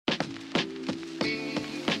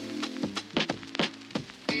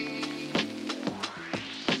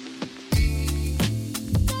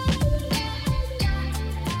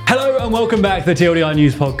and welcome back to the TLDR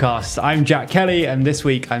News Podcast. I'm Jack Kelly, and this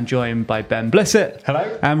week I'm joined by Ben Blissett.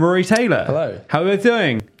 Hello. And Rory Taylor. Hello. How are we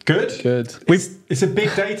doing? Good. It's a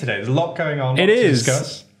big day today. There's a lot going on. It is. To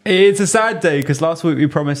discuss. It's a sad day because last week we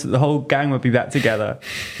promised that the whole gang would be back together.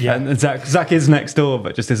 Yeah. And Zach is next door,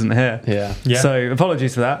 but just isn't here. Yeah. So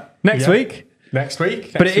apologies for that. Next week. Next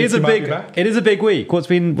week. But it is a big week.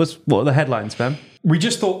 What are the headlines, Ben? We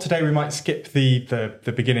just thought today we might skip the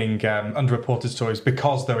beginning underreported stories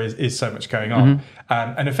because there is so much going on.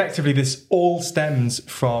 Mm-hmm. And effectively this all stems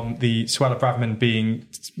from the Suella Braverman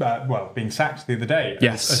being sacked the other day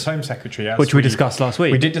as Home Secretary. Which we discussed last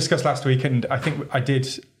week. We did discuss last week, and I think we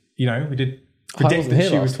did predict I wasn't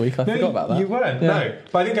here last week. I forgot about that. You weren't, no.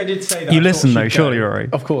 But I think I did say that. You listened though, surely, Rory.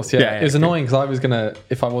 Of course, yeah. It was annoying because I was going to,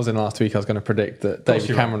 if I was in last week, I was going to predict that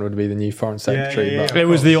David Cameron would be the new Foreign Secretary. Yeah, but it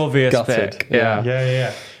was the obvious gutted. pick.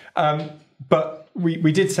 Yeah. But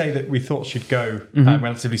we did say that we thought she'd go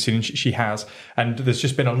relatively soon, and she has. And there's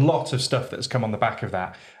just been a lot of stuff that's come on the back of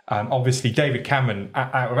that. Obviously, David Cameron,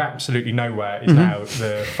 out of absolutely nowhere, is now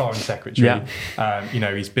the Foreign Secretary.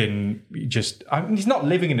 Yeah. He's been he's not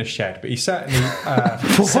living in a shed, but he certainly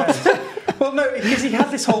said... Well, no, because he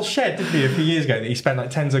had this whole shed, didn't he, a few years ago that he spent like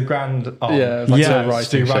tens of grand on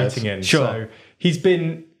writing in. Sure. So he's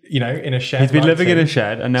been... in a shed. He's been living in a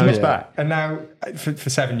shed, and now he's back. And now for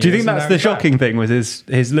 7 years. Do you think that's the shocking thing with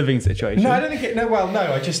his living situation? No, I don't think it. No, well, no.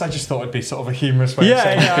 I just thought it'd be sort of a humorous way of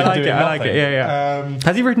saying I like it. Yeah.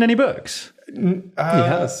 Has he written any books? He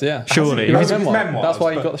has, yeah. Surely. He wrote memoirs. That's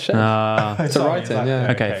why he got the shed. To write in,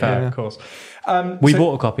 yeah. Okay, fair. Yeah, of course. We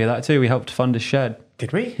bought a copy of that too. We helped fund his shed.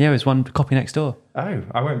 Did we? Yeah, there's one copy next door. Oh,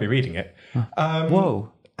 I won't be reading it.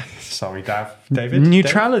 Whoa. Sorry, David.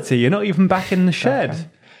 Neutrality. You're not even back in the shed. Okay.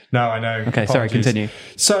 No, I know. Okay, sorry, continue.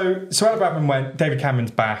 So Suella Braverman went, David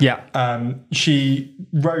Cameron's back. Yeah. She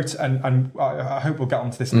wrote, and I hope we'll get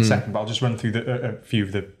onto this in a second, but I'll just run through a few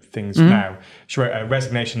of the things now. She wrote a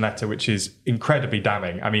resignation letter, which is incredibly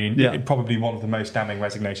damning. I mean, probably one of the most damning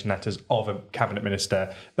resignation letters of a cabinet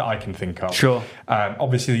minister that I can think of. Sure.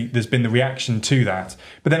 Obviously, there's been the reaction to that.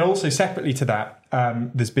 But then also separately to that,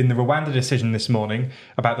 there's been the Rwanda decision this morning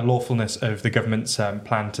about the lawfulness of the government's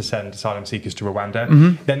plan to send asylum seekers to Rwanda.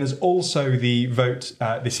 Then there's also the vote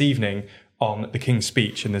this evening on the King's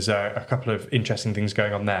speech, and there's a couple of interesting things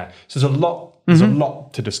going on there. So there's a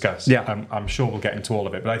lot to discuss. Yeah. I'm sure we'll get into all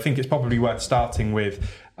of it, but I think it's probably worth starting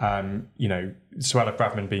with, Suella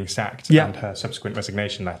Braverman being sacked and her subsequent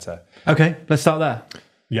resignation letter. Okay, let's start there.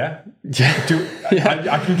 Yeah.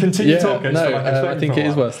 I can continue talking. I think it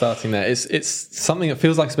is worth starting there. It's something that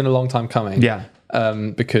feels like it's been a long time coming. Yeah.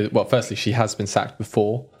 Because, well, firstly, she has been sacked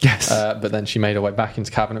before. Yes. But then she made her way back into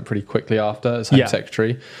cabinet pretty quickly after as Home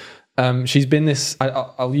Secretary. She's been this,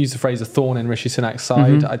 I'll use the phrase, a thorn in Rishi Sunak's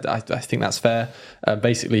side. I think that's fair.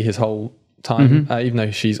 Basically, his whole time, even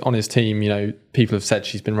though she's on his team, people have said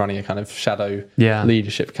she's been running a kind of shadow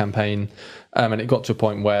leadership campaign. And it got to a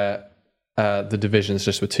point where the divisions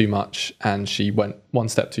just were too much, and she went one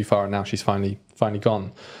step too far, and now she's finally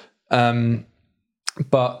gone.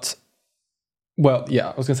 But, well, yeah,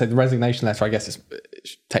 I was going to say the resignation letter, I guess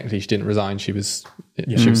it's technically she didn't resign, she was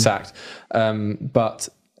sacked. But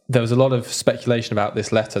there was a lot of speculation about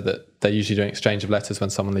this letter, that they usually do an exchange of letters when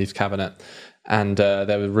someone leaves cabinet. And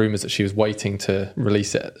there were rumours that she was waiting to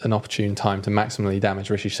release it at an opportune time to maximally damage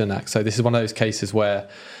Rishi Sunak. So this is one of those cases where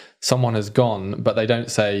someone has gone, but they don't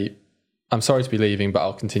say, I'm sorry to be leaving, but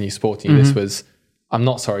I'll continue supporting you. This was, I'm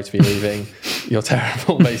not sorry to be leaving. You're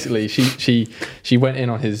terrible, basically. She went in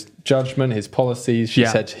on his judgment, his policies. She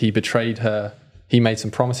said he betrayed her. He made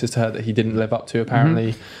some promises to her that he didn't live up to,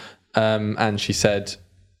 apparently. And she said,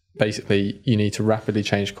 basically, you need to rapidly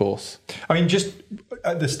change course. I mean, just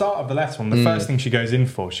at the start of the letter, the first thing she goes in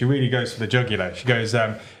for, she really goes for the jugular. She goes,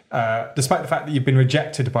 despite the fact that you've been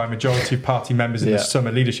rejected by a majority of party members in the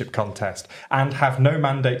summer leadership contest and have no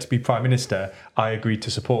mandate to be Prime Minister, I agreed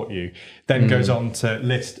to support you. Then goes on to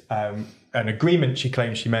list an agreement she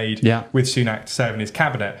claims she made with Sunak to serve in his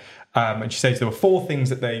cabinet. And she says there were 4 things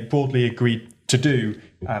that they broadly agreed to do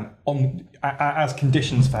as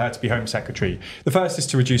conditions for her to be Home Secretary. The first is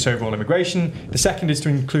to reduce overall immigration. The second is to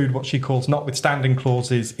include what she calls notwithstanding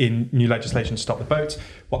clauses in new legislation to stop the boat.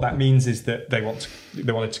 What that means is that they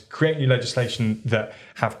wanted to create new legislation that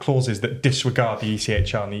have clauses that disregard the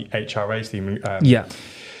ECHR and the HRAs.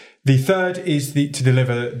 The third is to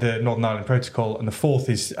deliver the Northern Ireland Protocol, and the fourth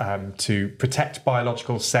is to protect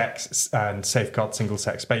biological sex and safeguard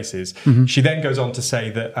single-sex spaces. She then goes on to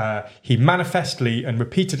say that he manifestly and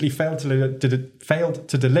repeatedly failed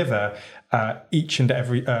to deliver each and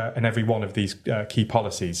every one of these key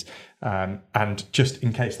policies. And just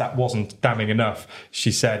in case that wasn't damning enough,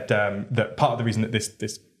 she said that part of the reason that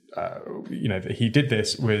that he did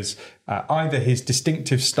this was either his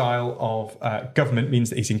distinctive style of government means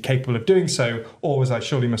that he's incapable of doing so, or, as I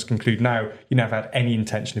surely must conclude now, you never had any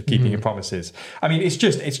intention of keeping your promises. I mean, it's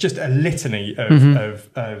just a litany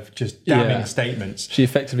of just damning statements. She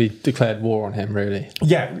effectively declared war on him, really.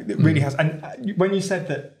 Yeah, it really has. And when you said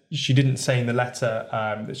that she didn't say in the letter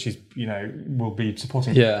that she's, will be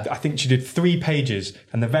supporting. Yeah. I think she did 3 pages,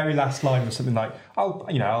 and the very last line was something like,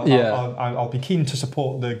 I'll be keen to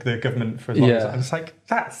support the government for as long as. And it's like,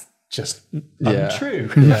 that's just untrue.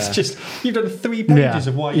 That's just, you've done 3 pages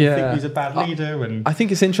of why you think he's a bad leader. And I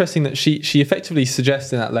think it's interesting that she effectively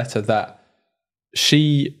suggests in that letter that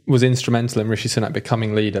she was instrumental in Rishi Sunak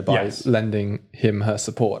becoming leader by lending him her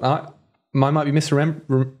support. I might be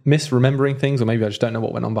misremembering things, or maybe I just don't know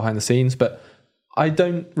what went on behind the scenes, but I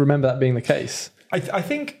don't remember that being the case. I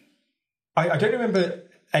think I don't remember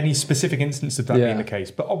any specific instance of that being the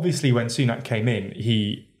case, but obviously when Sunak came in,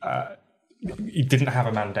 he didn't have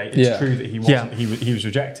a mandate. It's true that he wasn't. He was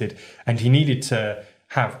rejected, and he needed to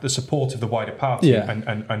have the support of the wider party,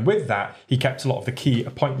 and with that, he kept a lot of the key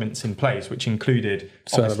appointments in place, which included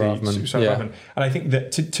Braverman. And I think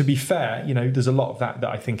that to be fair, there's a lot of that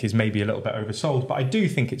I think is maybe a little bit oversold, but I do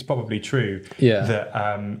think it's probably true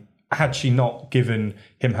that had she not given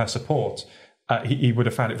him her support, he would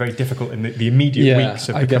have found it very difficult in the immediate weeks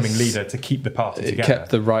of becoming leader to keep the party together. It kept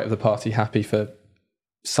the right of the party happy for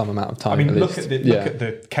some amount of time. I mean, look at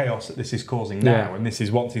the chaos that this is causing now, and this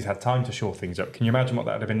is once he's had time to shore things up. Can you imagine what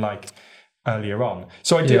that would have been like earlier on?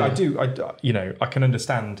 So I can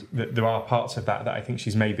understand that there are parts of that I think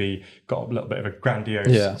she's maybe got a little bit of a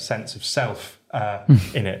grandiose sense of self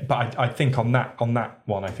in it. But I think on that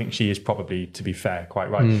one, I think she is probably, to be fair,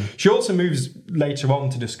 quite right. She also moves later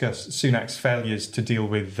on to discuss Sunak's failures to deal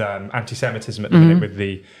with anti-Semitism at the minute with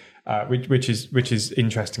the. Which is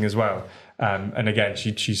interesting as well, and again,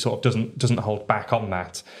 she sort of doesn't hold back on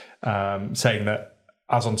that, saying that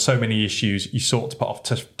as on so many issues, you sought to put off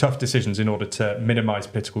tough decisions in order to minimise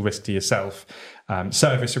political risk to yourself.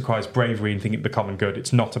 Service requires bravery and thinking of the common good.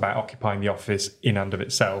 It's not about occupying the office in and of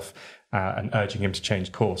itself, and urging him to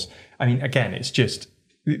change course. I mean, again, it's just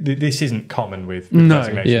this isn't common with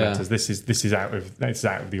resignation letters. This is out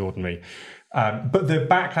of the ordinary. But the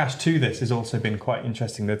backlash to this has also been quite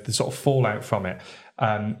interesting. The sort of fallout from it.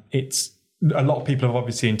 It's a lot of people have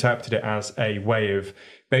obviously interpreted it as a way of,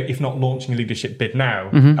 if not launching a leadership bid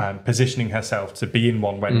now, positioning herself to be in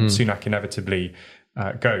one when Sunak inevitably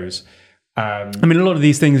goes. I mean, a lot of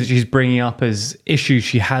these things that she's bringing up as issues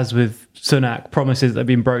she has with Sunak, promises that have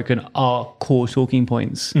been broken, are core talking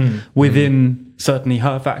points within certainly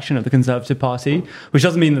her faction of the Conservative Party, which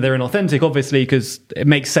doesn't mean that they're inauthentic, obviously, because it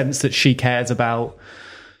makes sense that she cares about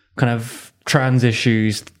kind of trans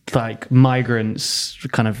issues, like migrants,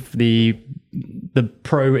 kind of the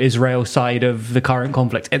pro-Israel side of the current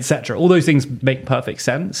conflict, etc. All those things make perfect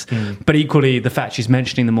sense. But equally, the fact she's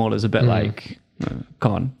mentioning them all is a bit like,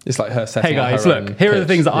 come on. It's like her setting. Hey guys, look, here are the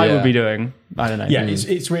things that I would be doing. I don't know. Yeah, it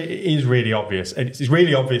is really obvious. And it's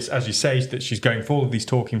really obvious, as you say, that she's going for all of these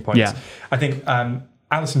talking points. Yeah. I think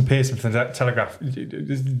Alison Pearson from the Telegraph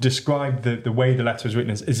described the way the letter was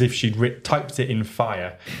written as if she'd typed it in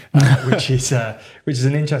fire, which is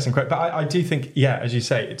an interesting quote. But I do think, as you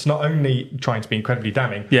say, it's not only trying to be incredibly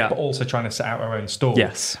damning, but also trying to set out her own stall.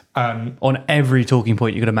 Yes, on every talking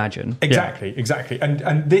point you could imagine. Exactly.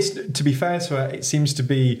 And this, to be fair to her, it seems to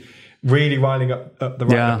be really riling up the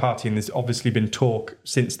right of the party. And there's obviously been talk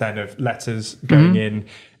since then of letters going in.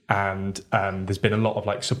 And there's been a lot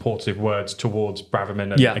of supportive words towards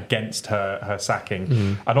Braverman and against her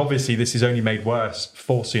sacking. And obviously this is only made worse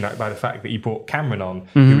for Sunak by the fact that he brought Cameron on,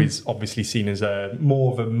 who is obviously seen as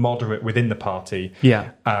more of a moderate within the party.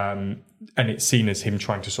 And it's seen as him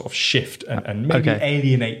trying to sort of shift and maybe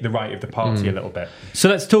alienate the right of the party a little bit. So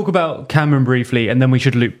let's talk about Cameron briefly, and then we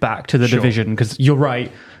should loop back to the division, because you're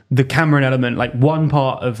right. The Cameron element, one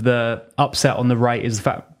part of the upset on the right is the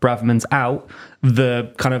fact Braverman's out.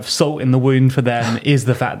 The kind of salt in the wound for them is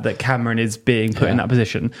the fact that Cameron is being put in that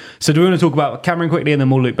position. So do we want to talk about Cameron quickly, and then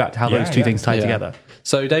we'll loop back to how those two things tie together?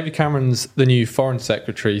 So David Cameron's the new Foreign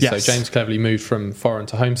Secretary. Yes. So James Cleverly moved from Foreign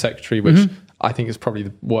to Home Secretary, which I think is probably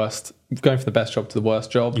the worst, going from the best job to the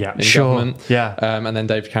worst job in government. And then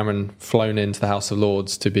David Cameron flown into the House of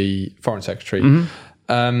Lords to be Foreign Secretary.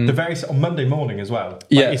 On Monday morning as well.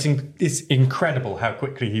 It's incredible how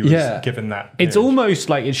quickly he was given that. It's almost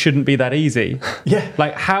like it shouldn't be that easy.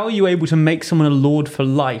 How are you able to make someone a lord for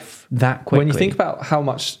life that quickly? When you think about how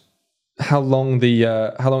long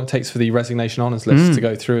it takes for the resignation honours list to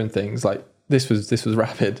go through and things, this was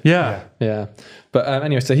rapid. Yeah. But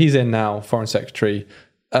anyway, so he's in now, Foreign Secretary.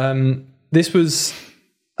 This was.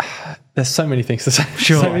 There's so many things to say.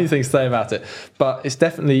 Sure. So many things to say about it, but it's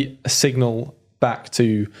definitely a signal back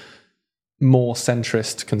to more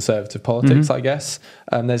centrist conservative politics, I guess.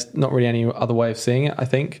 There's not really any other way of seeing it, I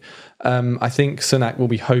think. I think Sunak will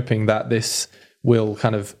be hoping that this will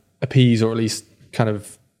kind of appease or at least kind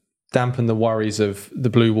of dampen the worries of the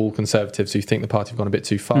blue wall conservatives who think the party have gone a bit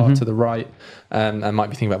too far to the right and might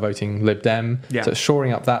be thinking about voting Lib Dem. Yeah. So it's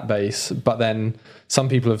shoring up that base. But then some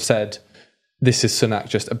people have said this is Sunak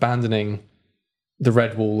just abandoning the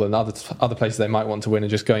red wall and other places they might want to win and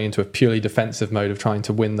just going into a purely defensive mode of trying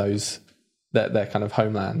to win those their kind of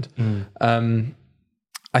homeland.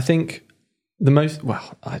 I think one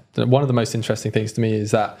of the most interesting things to me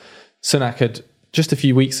is that Sunak had just a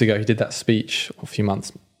few weeks ago, he did that speech, or a few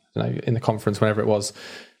months, in the conference, whenever it was,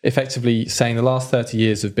 effectively saying the last 30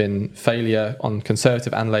 years have been failure on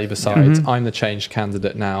Conservative and Labour sides. I'm the changed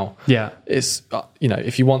candidate now. Yeah. It's,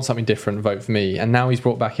 if you want something different, vote for me. And now he's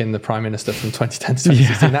brought back in the Prime Minister from 2010 to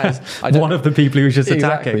 2016. That is one of the people he was just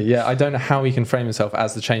attacking. Yeah, I don't know how he can frame himself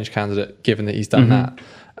as the changed candidate, given that he's done that.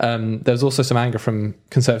 There's also some anger from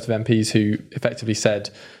Conservative MPs who effectively said,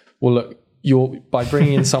 well, look, by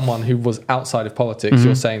bringing in someone who was outside of politics,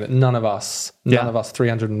 you're saying that none of us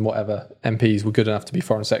 300 and whatever MPs were good enough to be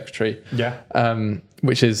Foreign Secretary. Yeah.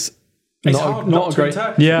 Which is It's not hard a not to great.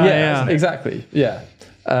 interpret. Yeah. Exactly. Yeah.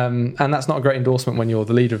 And that's not a great endorsement when you're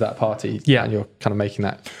the leader of that party. Yeah. And you're kind of making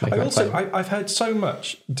that. I've heard so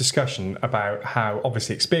much discussion about how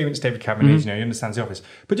obviously experienced David Cameron is. He understands the office.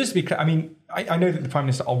 But just to be clear, I mean, I know that the Prime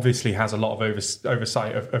Minister obviously has a lot of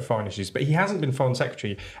oversight of foreign issues, but he hasn't been Foreign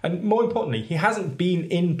Secretary. And more importantly, he hasn't been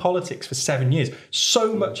in politics for 7 years.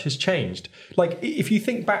 So much has changed. Like, if you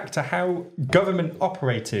think back to how government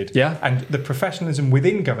operated and the professionalism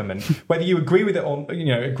within government, whether you agree with it or,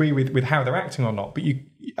 agree with how they're acting or not, but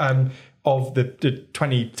of the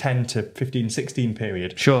 2010 to 15-16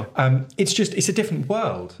 period. Sure. It's a different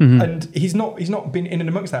world. And he's not been in and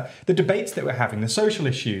amongst that. The debates that we're having, the social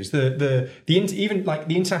issues, even like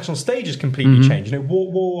the international stage has completely changed.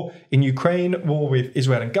 War in Ukraine, war with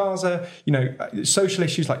Israel and Gaza, social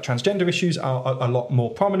issues like transgender issues are a lot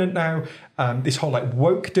more prominent now. This whole like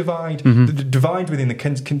woke divide, the divide within the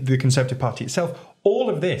Conservative Party itself.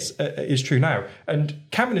 All of this is true now, and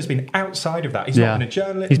Cameron has been outside of that. He's not been a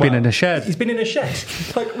journalist. He's been in a shed. He's been in a shed.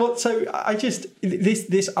 Like what? So I just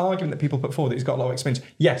this argument that people put forward that he's got a lot of experience.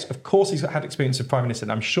 Yes, of course he's had experience as Prime Minister,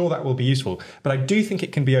 and I'm sure that will be useful. But I do think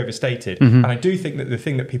it can be overstated, and I do think that the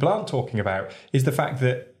thing that people aren't talking about is the fact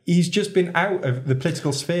that he's just been out of the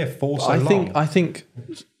political sphere for so long. I think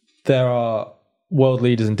there are world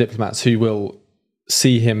leaders and diplomats who will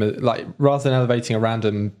see him like rather than elevating a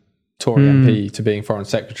random Tory MP to being Foreign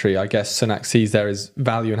Secretary, I guess Sunak sees there is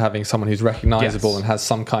value in having someone who's recognisable and has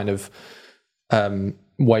some kind of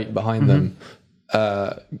weight behind them. He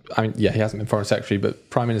hasn't been Foreign Secretary, but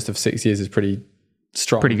Prime Minister for 6 years is pretty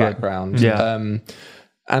strong background. Yeah.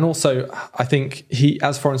 And also, I think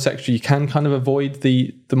as Foreign Secretary, you can kind of avoid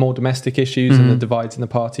the more domestic issues and the divides in the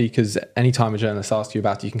party, because anytime a journalist asks you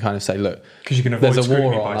about it, you can kind of say, look, because you can avoid there's a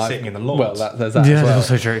war on by sitting in the Lords. Well, there's that as well.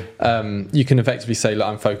 That's also true. You can effectively say, look,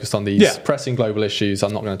 I'm focused on these pressing global issues.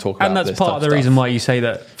 I'm not going to talk about this. And that's part of the reason why you say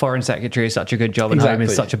that Foreign Secretary is such a good job and Home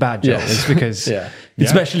is such a bad job. It's because,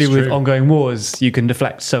 especially with ongoing wars, you can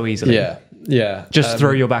deflect so easily. Yeah. Just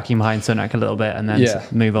throw your backing behind Sunak a little bit and then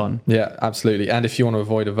move on. Yeah, absolutely. And if you want to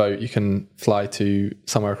avoid a vote, you can fly to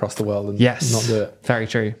somewhere across the world and not do it. Very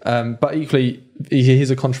true. But equally, he's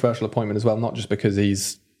a controversial appointment as well, not just because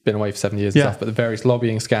he's been away for 7 years and stuff, but the various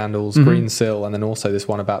lobbying scandals, Green Sill, and then also this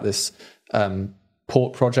one about this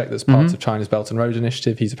port project that's part of China's Belt and Road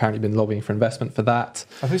Initiative. He's apparently been lobbying for investment for that.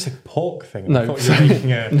 I thought you said pork thing. No, I thought you were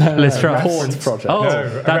making a port project.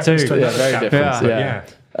 Oh, that too. Yeah, very different.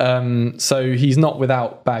 Yeah. So he's not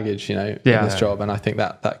without baggage, in this job, and I think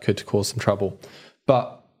that could cause some trouble.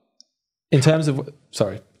 But in terms of,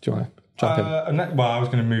 sorry, do you want to jump in? I was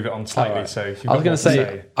going to move it on slightly. Right. So if I was going to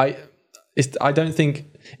say, I don't think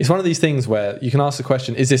it's one of these things where you can ask the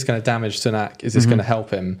question: is this going to damage Sunak? Is this going to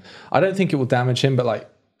help him? I don't think it will damage him,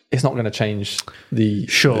 but it's not going to change the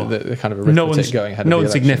kind of arithmetic going ahead. No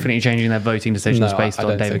one's significantly changing their voting decisions based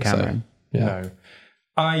on David Cameron. So. Yeah. No.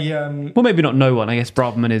 Well, maybe not no one. I guess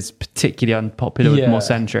Braverman is particularly unpopular with more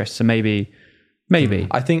centrists, so maybe.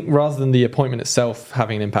 I think rather than the appointment itself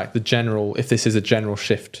having an impact, if this is a general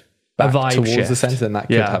shift back towards the centre, then that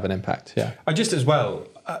could have an impact. Yeah. I just as well,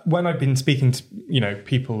 when I've been speaking to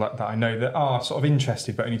people that I know that are sort of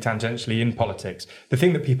interested but only tangentially in politics, the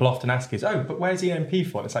thing that people often ask is, oh, but where's he an MP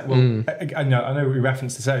for? And it's like, well, I know we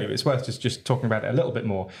referenced this earlier, but it's worth just talking about it a little bit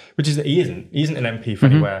more, which is that he isn't an MP for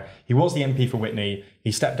anywhere. He was the MP for Whitney.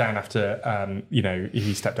 He stepped down after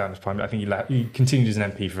he stepped down as Prime Minister. I think he continued as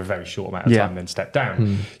an MP for a very short amount of time and then stepped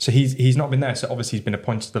down. So he's not been there. So obviously he's been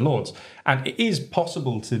appointed to the Lords, and it is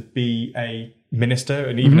possible to be a minister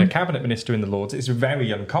and even a cabinet minister in the Lords. It's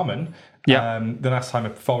very uncommon. The last time a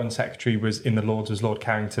foreign secretary was in the Lords was Lord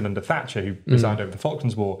Carrington under Thatcher, who resigned over the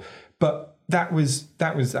Falklands War. But that was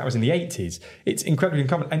in the 80s. It's incredibly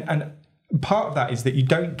uncommon, and part of that is that you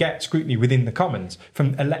don't get scrutiny within the Commons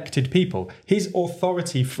from elected people. His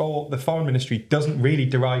authority for the foreign ministry doesn't really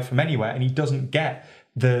derive from anywhere, and he doesn't get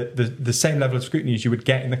the same level of scrutiny as you would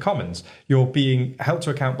get in the Commons. You're being held to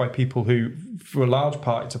account by people who, for a large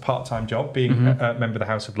part, it's a part-time job, being a member of the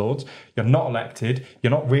House of Lords. You're not elected.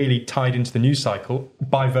 You're not really tied into the news cycle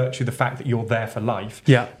by virtue of the fact that you're there for life.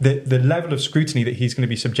 The level of scrutiny that he's going to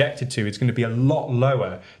be subjected to is going to be a lot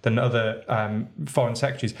lower than other foreign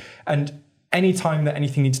secretaries. And any time that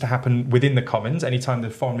anything needs to happen within the Commons, any time the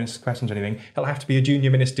foreign minister questions anything, it'll have to be a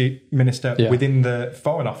junior minister within the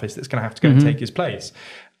Foreign Office that's going to have to go and take his place.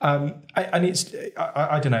 And it's,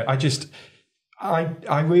 I don't know,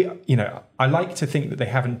 I like to think that they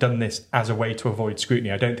haven't done this as a way to avoid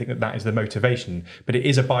scrutiny. I don't think that is the motivation, but it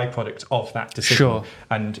is a byproduct of that decision. Sure.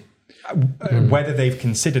 And whether they've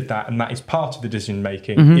considered that and that is part of the decision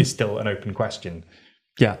making is still an open question.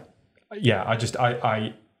 Yeah.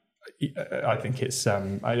 I think it's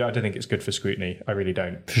I don't think it's good for scrutiny. I really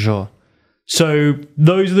don't. For sure. So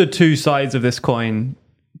those are the two sides of this coin.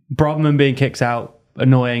 Braverman being kicked out,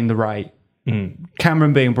 annoying the right.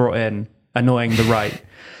 Cameron being brought in, annoying the right.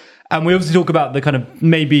 And we obviously talk about the kind of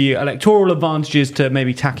maybe electoral advantages to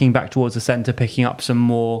maybe tacking back towards the centre, picking up some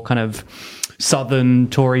more kind of southern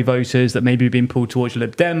Tory voters that maybe have been pulled towards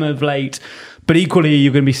Lib Dem of late. But equally,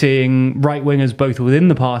 you're going to be seeing right-wingers both within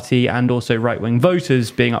the party and also right-wing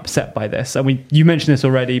voters being upset by this. And you mentioned this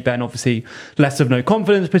already, Ben, obviously less of no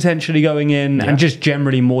confidence potentially going in and just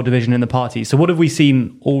generally more division in the party. So what have we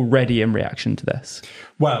seen already in reaction to this?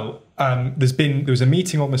 Well, there was a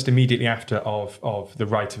meeting almost immediately after of the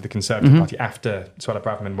right of the Conservative Party after Suella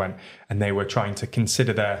Braverman went, and they were trying to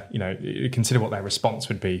consider what their response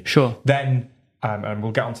would be. Sure. Then, and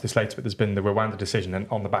we'll get onto this later, but there's been the Rwanda decision, and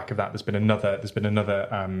on the back of that, there's been another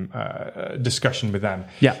discussion with them.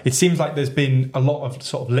 Yeah. It seems like there's been a lot of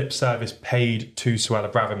sort of lip service paid to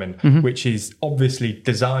Suella Braverman, which is obviously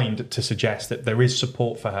designed to suggest that there is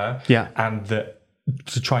support for her, and that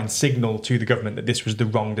to try and signal to the government that this was the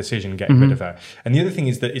wrong decision getting rid of her. And the other thing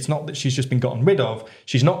is that it's not that she's just been gotten rid of.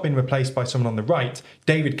 She's not been replaced by someone on the right.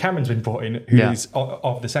 David Cameron's been brought in, who is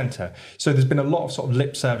of the centre. So there's been a lot of sort of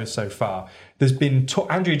lip service so far. There's been Dame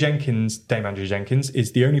Andrea Jenkins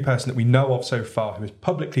is the only person that we know of so far who has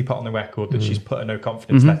publicly put on the record that she's put a no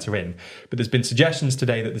confidence letter in. But there's been suggestions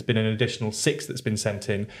today that there's been an additional 6 that's been sent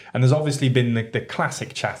in. And there's obviously been the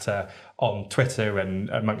classic chatter on Twitter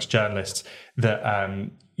and amongst journalists that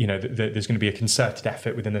that there's going to be a concerted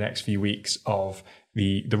effort within the next few weeks of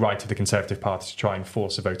the right of the Conservative Party to try and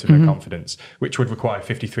force a vote of no confidence, which would require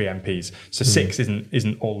 53 MPs. So 6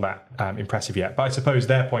 isn't all that impressive yet. But I suppose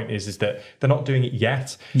their point is that they're not doing it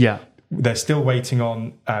yet. Yeah. They're still waiting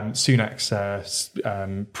on Sunak's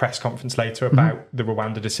press conference later about the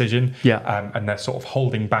Rwanda decision. Yeah. And they're sort of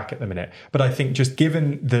holding back at the minute. But I think just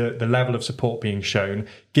given the level of support being shown,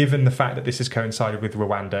 given the fact that this has coincided with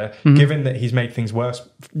Rwanda, given that he's made things worse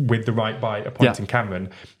with the right by appointing Cameron,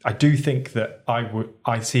 I do think that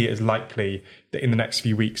I see it as likely that in the next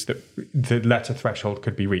few weeks that the letter threshold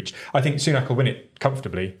could be reached. I think Sunak will win it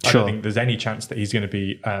comfortably. Sure. I don't think there's any chance that he's going to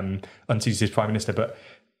be unseated as Prime Minister, but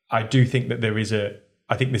I do think that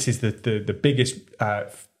I think this is the biggest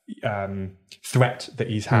threat that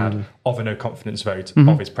he's had of a no confidence vote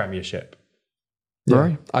of his premiership. Yeah,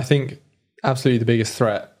 right. I think absolutely the biggest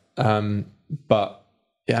threat. But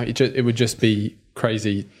yeah, it would just be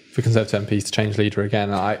crazy for Conservative MPs to change leader again.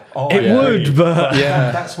 But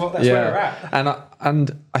that's where we're at.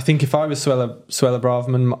 And I think if I was Suella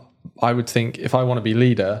Braverman, I would think if I want to be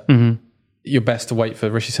leader, you're best to wait for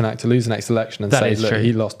Rishi Sunak to lose the next election and say, look,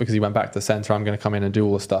 he lost because he went back to the centre. I'm going to come in and do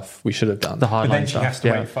all the stuff we should have done. But then she has to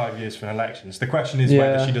wait 5 years for an election. So the question is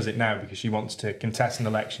whether she does it now because she wants to contest an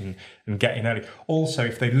election and get in early. Also,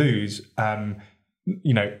 if they lose,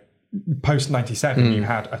 post 97, you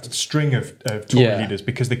had a string of Tory leaders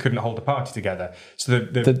because they couldn't hold the party together. So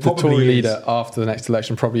the Tory leader after the next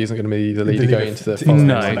election probably isn't going to be the leader going into the following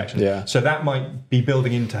election. Yeah. So that might be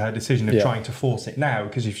building into her decision of trying to force it now,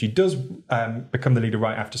 because if she does become the leader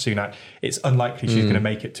right after Sunak, it's unlikely she's going to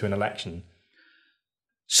make it to an election.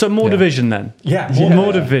 So more division then.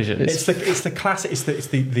 More division. It's the classic. It's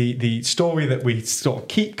the story that we sort of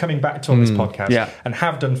keep coming back to on this podcast and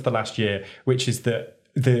have done for the last year, which is that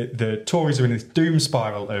the Tories are in this doom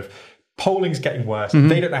spiral of polling's getting worse.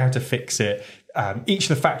 They don't know how to fix it. Each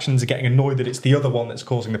of the factions are getting annoyed that it's the other one that's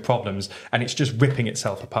causing the problems, and it's just ripping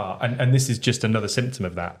itself apart. And this is just another symptom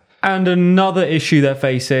of that. And another issue they're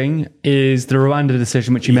facing is the Rwanda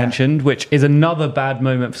decision, which you mentioned, which is another bad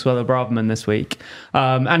moment for Suella Braverman this week.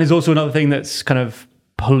 And is also another thing that's kind of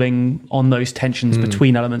pulling on those tensions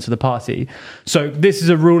between elements of the party. So this is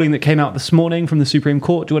a ruling that came out this morning from the Supreme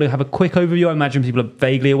Court. Do you want to have a quick overview? I imagine people are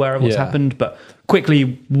vaguely aware of what's happened, but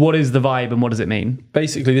quickly, what is the vibe and what does it mean?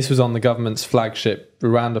 Basically, this was on the government's flagship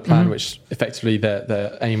Rwanda plan, which effectively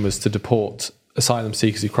their aim was to deport asylum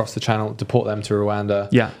seekers who cross the channel, deport them to Rwanda.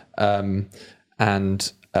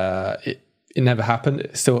 It never happened.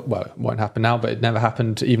 It still, it won't happen now, but it never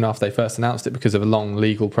happened even after they first announced it because of a long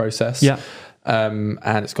legal process. And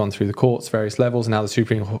it's gone through the courts, various levels. And now the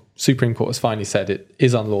Supreme Court has finally said it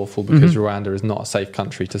is unlawful because Rwanda is not a safe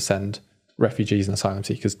country to send refugees and asylum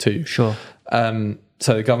seekers to. Sure. So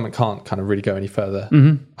the government can't kind of really go any further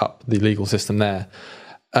up the legal system there.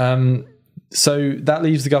 So that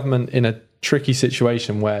leaves the government in a tricky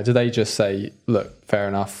situation where do they just say, look, fair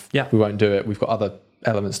enough, we won't do it, we've got other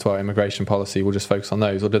elements to our immigration policy, we'll just focus on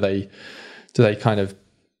those, or do they kind of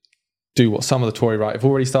do what some of the Tory right have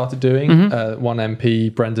already started doing? One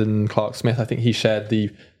MP, Brendan Clark-Smith, I think he shared the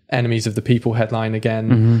Enemies of the People headline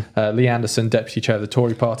again. Lee Anderson, deputy chair of the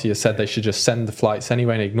Tory party, has said they should just send the flights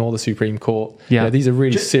anyway and ignore the Supreme Court. These are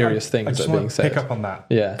really serious things that are being said. I just want to pick up on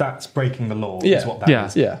that. That's breaking the law. Is what that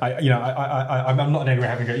is. I'm not in any way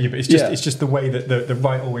having a go at you, but it's just the way that the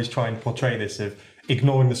right always try and portray this of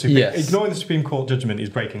ignoring the Supreme Court judgment is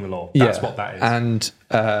breaking the law. That's what that is,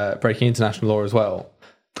 and breaking international law as well.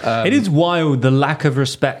 It is wild the lack of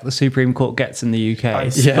respect the Supreme Court gets in the UK.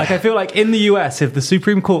 I feel like in the US, if the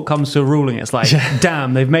Supreme Court comes to a ruling, it's like,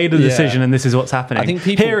 damn, they've made a decision and this is what's happening. I think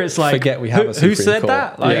people here it's like, forget we have a Supreme who said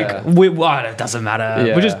Court? that? It doesn't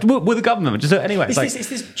matter. We're the government. We'll just do it anyway. It's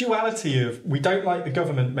this duality of we don't like the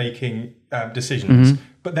government making decisions.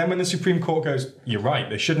 But then when the Supreme Court goes, you're right,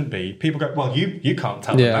 they shouldn't be, people go, well, you can't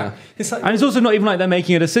tell them that. It's like, and it's also not even like they're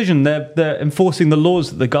making a decision. They're enforcing the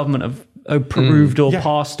laws that the government have approved or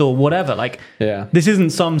passed or whatever. This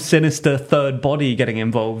isn't some sinister third body getting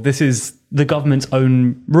involved. This is the government's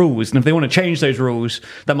own rules. And if they want to change those rules,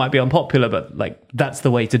 that might be unpopular, but that's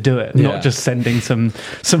the way to do it, not just sending some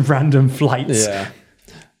random flights.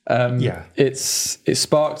 It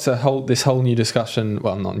sparked this whole new discussion.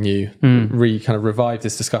 Well, not new, kind of revived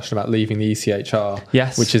this discussion about leaving the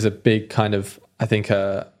ECHR, which is a big kind of, I think,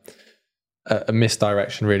 a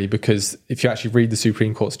misdirection really, because if you actually read the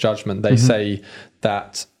Supreme Court's judgment, they say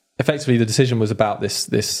that effectively the decision was about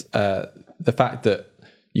the fact that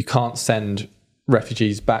you can't send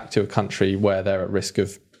refugees back to a country where they're at risk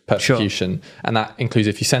of persecution, and that includes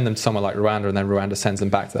if you send them to somewhere like Rwanda and then Rwanda sends them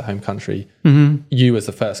back to their home country, you as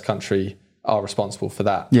the first country are responsible for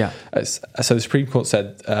that. So the Supreme Court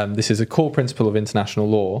said this is a core principle of international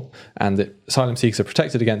law and that asylum seekers are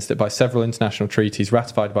protected against it by several international treaties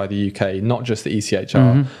ratified by the UK, not just the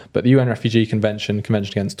ECHR, but the UN Refugee Convention,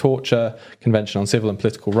 Convention Against Torture, Convention on Civil and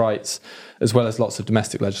Political Rights, as well as lots of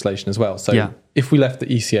domestic legislation as well. So if we left the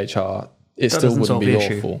ECHR, it still wouldn't be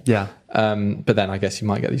lawful. But then I guess you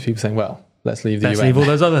might get these people saying, well, let's leave the UN. Let's leave all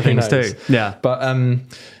those other things too. But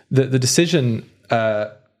the decision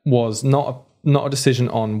was not a decision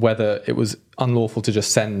on whether it was unlawful to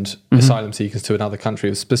just send asylum seekers to another country.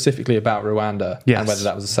 It was specifically about Rwanda and whether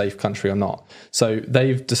that was a safe country or not. So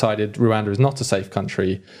they've decided Rwanda is not a safe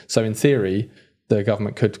country. So in theory, the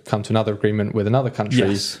government could come to another agreement with another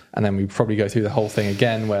country, and then we'd probably go through the whole thing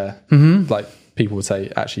again where people would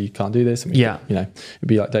say, actually, you can't do this. And it'd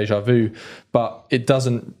be like deja vu. But it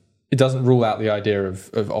doesn't rule out the idea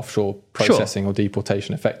of offshore processing or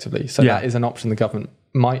deportation effectively. So that is an option the government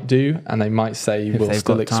might do, and they might say we'll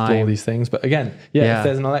still explore these things. But again, if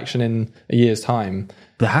there's an election in a year's time,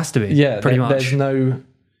 there has to be. Pretty much. There's no.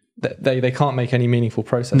 They can't make any meaningful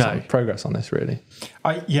progress on this really.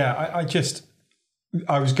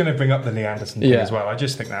 I was going to bring up the Lee Anderson thing as well. I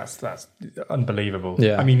just think that's unbelievable.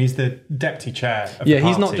 I mean, he's the deputy chair of the party.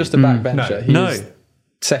 He's not just a backbencher. He's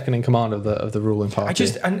second in command of the ruling party.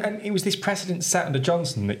 And it was this precedent set under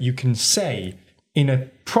Johnson that you can say in a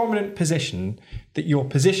prominent position that your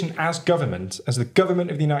position as government, as the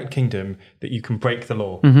government of the United Kingdom, that you can break the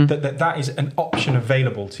law. That is an option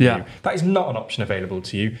available to you. That is not an option available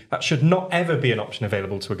to you. That should not ever be an option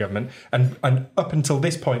available to a government. And up until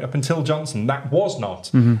this point, up until Johnson, that was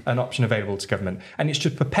not an option available to government. And it's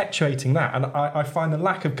just perpetuating that. And I find the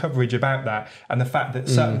lack of coverage about that, and the fact that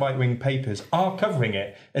certain right-wing papers are covering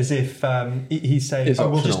it as if he's saying, it's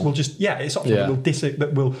optional. It's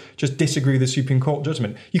optional. We'll just disagree with the Supreme Court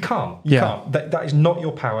judgment. You can't. You can't. That is not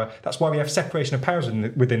your power. That's why we have separation of powers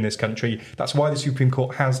within this country. That's why the Supreme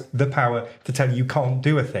Court has the power to tell you can't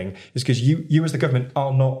do a thing. Is because you as the government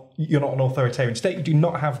you're not an authoritarian state. You do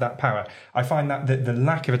not have that power. I find that the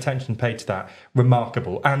lack of attention paid to that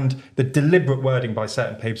remarkable, and the deliberate wording by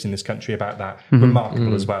certain papers in this country about that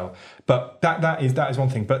remarkable as well. But that is one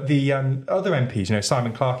thing. But the other MPs,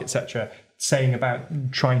 Simon Clarke, etc., saying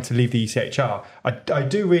about trying to leave the ECHR, I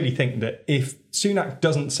do really think that if Sunak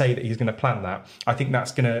doesn't say that he's going to plan that, I think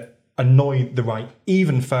that's going to annoy the right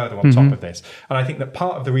even further on top of this. And I think that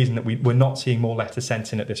part of the reason that we're not seeing more letters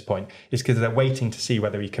sent in at this point is because they're waiting to see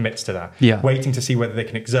whether he commits to that. Waiting to see whether they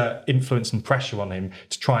can exert influence and pressure on him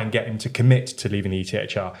to try and get him to commit to leaving the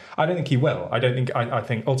ECHR. I don't think he will. I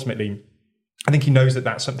think ultimately, I think he knows that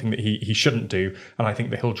that's something that he shouldn't do, and I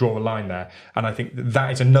think that he'll draw a line there. And I think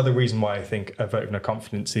that is another reason why I think a vote of no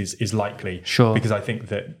confidence is likely. Sure. Because I think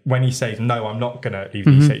that when he says, no, I'm not going to leave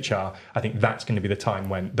the ECHR, I think that's going to be the time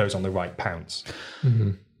when those on the right pounce.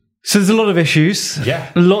 So there's a lot of issues.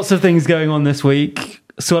 Yeah. Lots of things going on this week.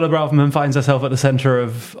 Suella Braverman finds herself at the centre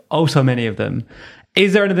of so many of them.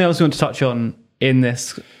 Is there anything else you want to touch on in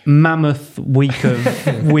this mammoth week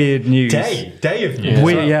of weird news? Day of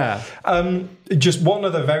news. Yeah. Just one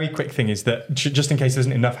other very quick thing is that, just in case there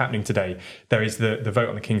isn't enough happening today, there is the vote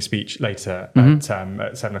on the King's speech later at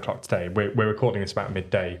 7 o'clock today. We're recording this about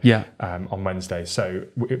midday on Wednesday, so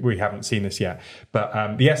we haven't seen this yet.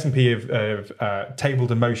 But the SNP have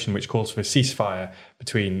tabled a motion which calls for a ceasefire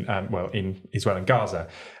between, in Israel and Gaza.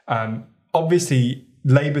 Obviously,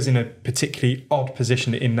 Labour's in a particularly odd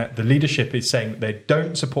position in that the leadership is saying that they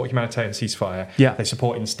don't support humanitarian ceasefire. They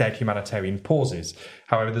support instead humanitarian pauses.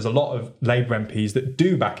 However, there's a lot of Labour MPs that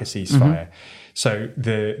do back a ceasefire. So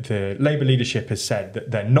the Labour leadership has said that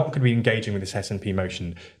they're not going to be engaging with this SNP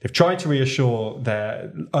motion. They've tried to reassure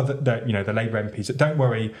the Labour MPs that don't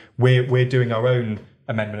worry, we're doing our own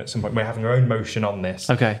amendment at some point. We're having our own motion on this.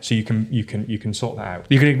 Okay. So you can sort that out.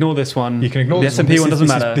 You can ignore this one. You can ignore the this SNP one. Doesn't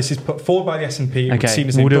matter. This is put forward by the SNP. Okay. Seen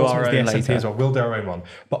as We'll an do our endorsement own of the SNP later. as well. We'll do our own one.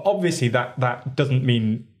 But obviously that doesn't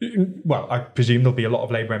mean. Well, I presume there'll be a lot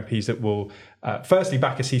of Labour MPs that will firstly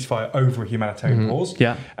back a ceasefire over a humanitarian pause.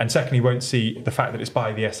 And secondly, won't see the fact that it's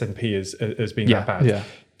by the SNP as being that bad.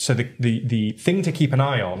 So the thing to keep an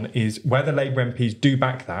eye on is whether Labour MPs do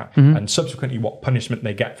back that and subsequently what punishment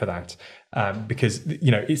they get for that. Because,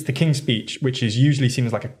 it's the King's speech, which is usually seen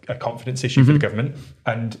as like a confidence issue for the government.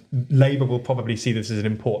 And Labour will probably see this as an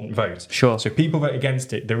important vote. Sure. So if people vote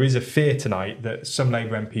against it, there is a fear tonight that some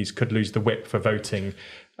Labour MPs could lose the whip for voting.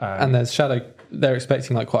 And they're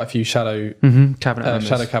expecting like quite a few shadow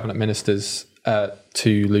cabinet ministers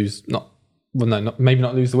to lose, maybe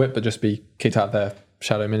not lose the whip, but just be kicked out of their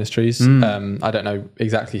shadow ministries. I don't know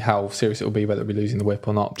exactly how serious it will be, whether it'll be losing the whip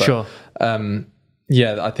or not. But, sure.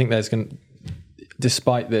 I think there's going to,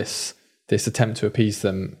 despite this attempt to appease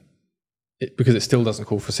them, because it still doesn't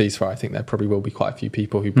call for ceasefire, I think there probably will be quite a few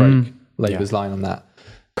people who broke Labour's line on that.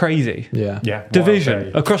 Crazy. Yeah.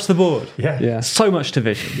 Division across the board. Yeah. So much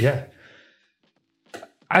division. Yeah.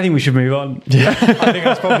 I think we should move on. Yeah. I think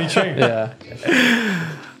that's probably true. Yeah.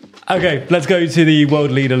 Okay, let's go to the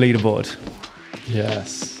world leaderboard.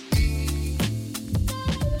 Yes.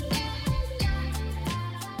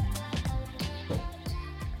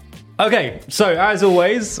 Okay, so as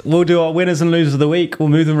always, we'll do our winners and losers of the week. We'll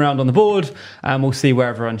move them around on the board and we'll see where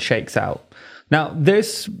everyone shakes out. Now,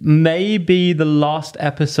 this may be the last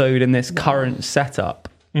episode in this current setup.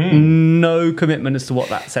 No commitment as to what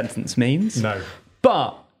that sentence means. No.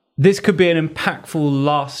 But this could be an impactful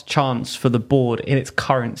last chance for the board in its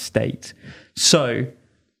current state. So,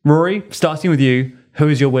 Rory, starting with you, who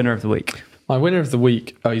is your winner of the week? My winner of the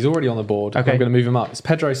week, he's already on the board. Okay. I'm going to move him up. It's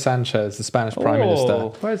Pedro Sanchez, the Spanish Prime Minister.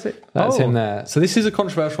 Where is it? That's him there. So this is a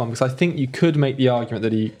controversial one because I think you could make the argument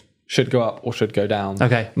that he should go up or should go down.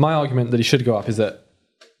 Okay. My argument that he should go up is that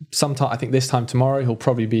I think this time tomorrow, he'll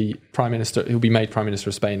probably be Prime Minister. He'll be made Prime Minister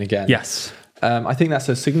of Spain again. Yes. I think that's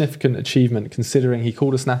a significant achievement considering he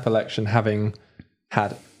called a snap election having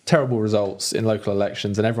had terrible results in local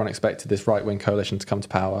elections and everyone expected this right-wing coalition to come to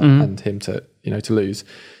power and him to lose.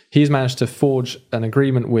 He's managed to forge an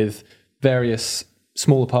agreement with various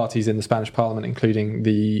smaller parties in the Spanish parliament, including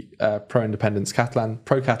the pro-Catalan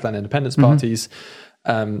independence parties,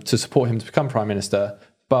 to support him to become prime minister.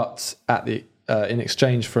 But in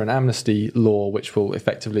exchange for an amnesty law, which will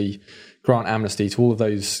effectively grant amnesty to all of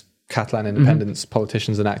those Catalan independence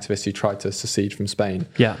politicians and activists who tried to secede from Spain.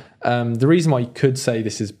 Yeah. The reason why you could say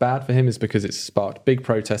this is bad for him is because it's sparked big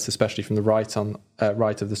protests, especially from the right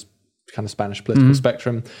of this kind of Spanish political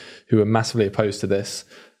spectrum, who are massively opposed to this.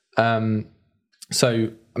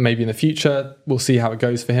 So maybe in the future we'll see how it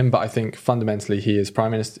goes for him. But I think fundamentally he is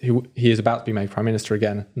prime minister. He is about to be made prime minister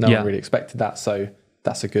again. No one really expected that. So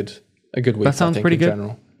that's a good week. That sounds pretty good.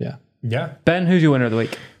 General. Yeah. Yeah. Ben, who's your winner of the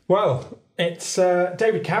week? Well, it's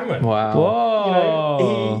David Cameron. Wow.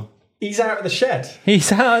 Whoa. He's out of the shed.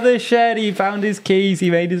 He's out of the shed. He found his keys.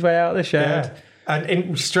 He made his way out of the shed. Yeah.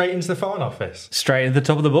 And straight into the Foreign Office. Straight at the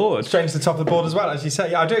top of the board. Straight into the top of the board as well, as you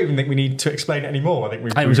say. Yeah, I don't even think we need to explain it anymore. I think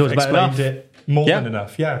we've explained it more than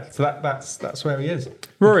enough. Yeah, so that's where he is.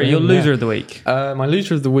 Rory, your loser of the week. My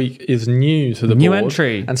loser of the week is new to the board. New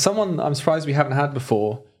entry. And someone I'm surprised we haven't had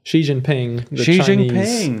before. Xi Jinping, the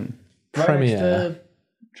Chinese premier.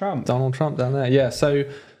 Trump. Donald Trump down there. Yeah, so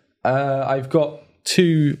I've got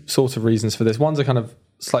two sorts of reasons for this. One's a kind of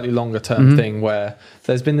slightly longer term thing where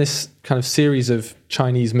there's been this kind of series of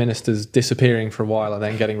Chinese ministers disappearing for a while and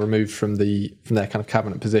then getting removed from their kind of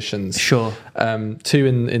cabinet positions. Sure. Two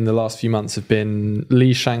in the last few months have been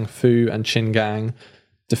Li Shangfu and Qin Gang,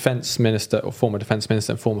 defense minister or former defense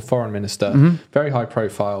minister and former foreign minister. Very high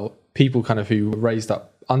profile people kind of who were raised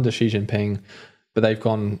up under Xi Jinping, but they've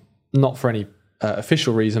gone not for any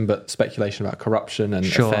official reason, but speculation about corruption and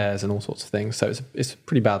affairs and all sorts of things. So it's a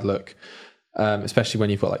pretty bad look. Especially when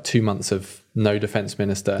you've got like 2 months of no defense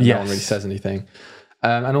minister and no one really says anything.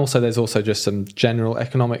 And also there's also just some general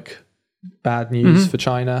economic bad news for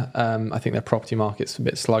China. I think their property market's a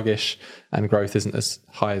bit sluggish and growth isn't as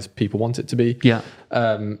high as people want it to be. Yeah.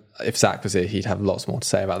 If Zach was here, he'd have lots more to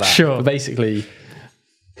say about that. Sure. But basically,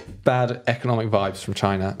 bad economic vibes from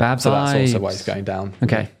China. Bad so vibes. That's also why it's going down.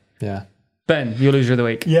 Okay. Yeah. Ben, your loser of the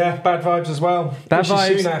week. Yeah, bad vibes as well. Bad Rishi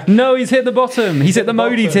vibes. Sunak. No, he's hit the bottom. He's hit the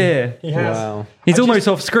Modi tier. He has. Wow. He's almost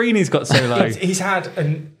off screen. He's got so low. He's had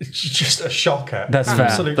just a shocker. That's fair.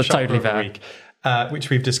 Absolute That's shocker totally of the fair. week, which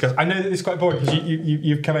we've discussed. I know that it's quite boring because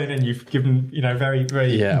you've come in and you've given very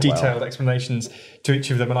very detailed explanations to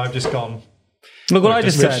each of them, and I've just gone. Look what I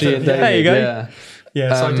just said. There you go.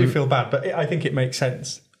 Yeah, so I do feel bad, but I think it makes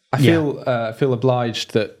sense. I feel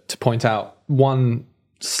obliged to point out one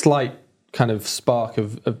slight kind of spark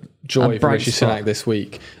of joy for Rishi Sunak this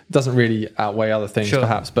week. Doesn't really outweigh other things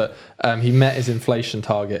perhaps, but he met his inflation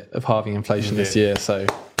target of halving inflation this year, so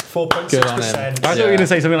 4.6%. I thought you were going to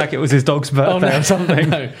say something like it was his dog's birthday or something.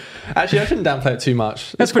 No. Actually, I shouldn't downplay it too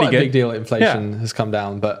much. That's it's quite pretty a good. big deal that inflation has come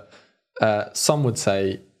down, but some would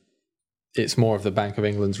say it's more of the Bank of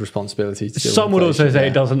England's responsibility to deal Some with would also inflation. say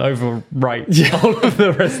it doesn't overwrite all of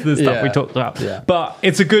the rest of the stuff we talked about. Yeah. But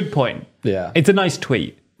it's a good point. Yeah. It's a nice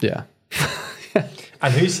tweet. Yeah.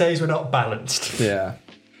 And who says we're not balanced? Yeah.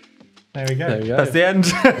 There we go. There we go. That's the end.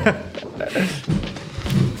 I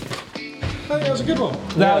think that was a good one.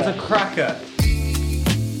 That was a cracker.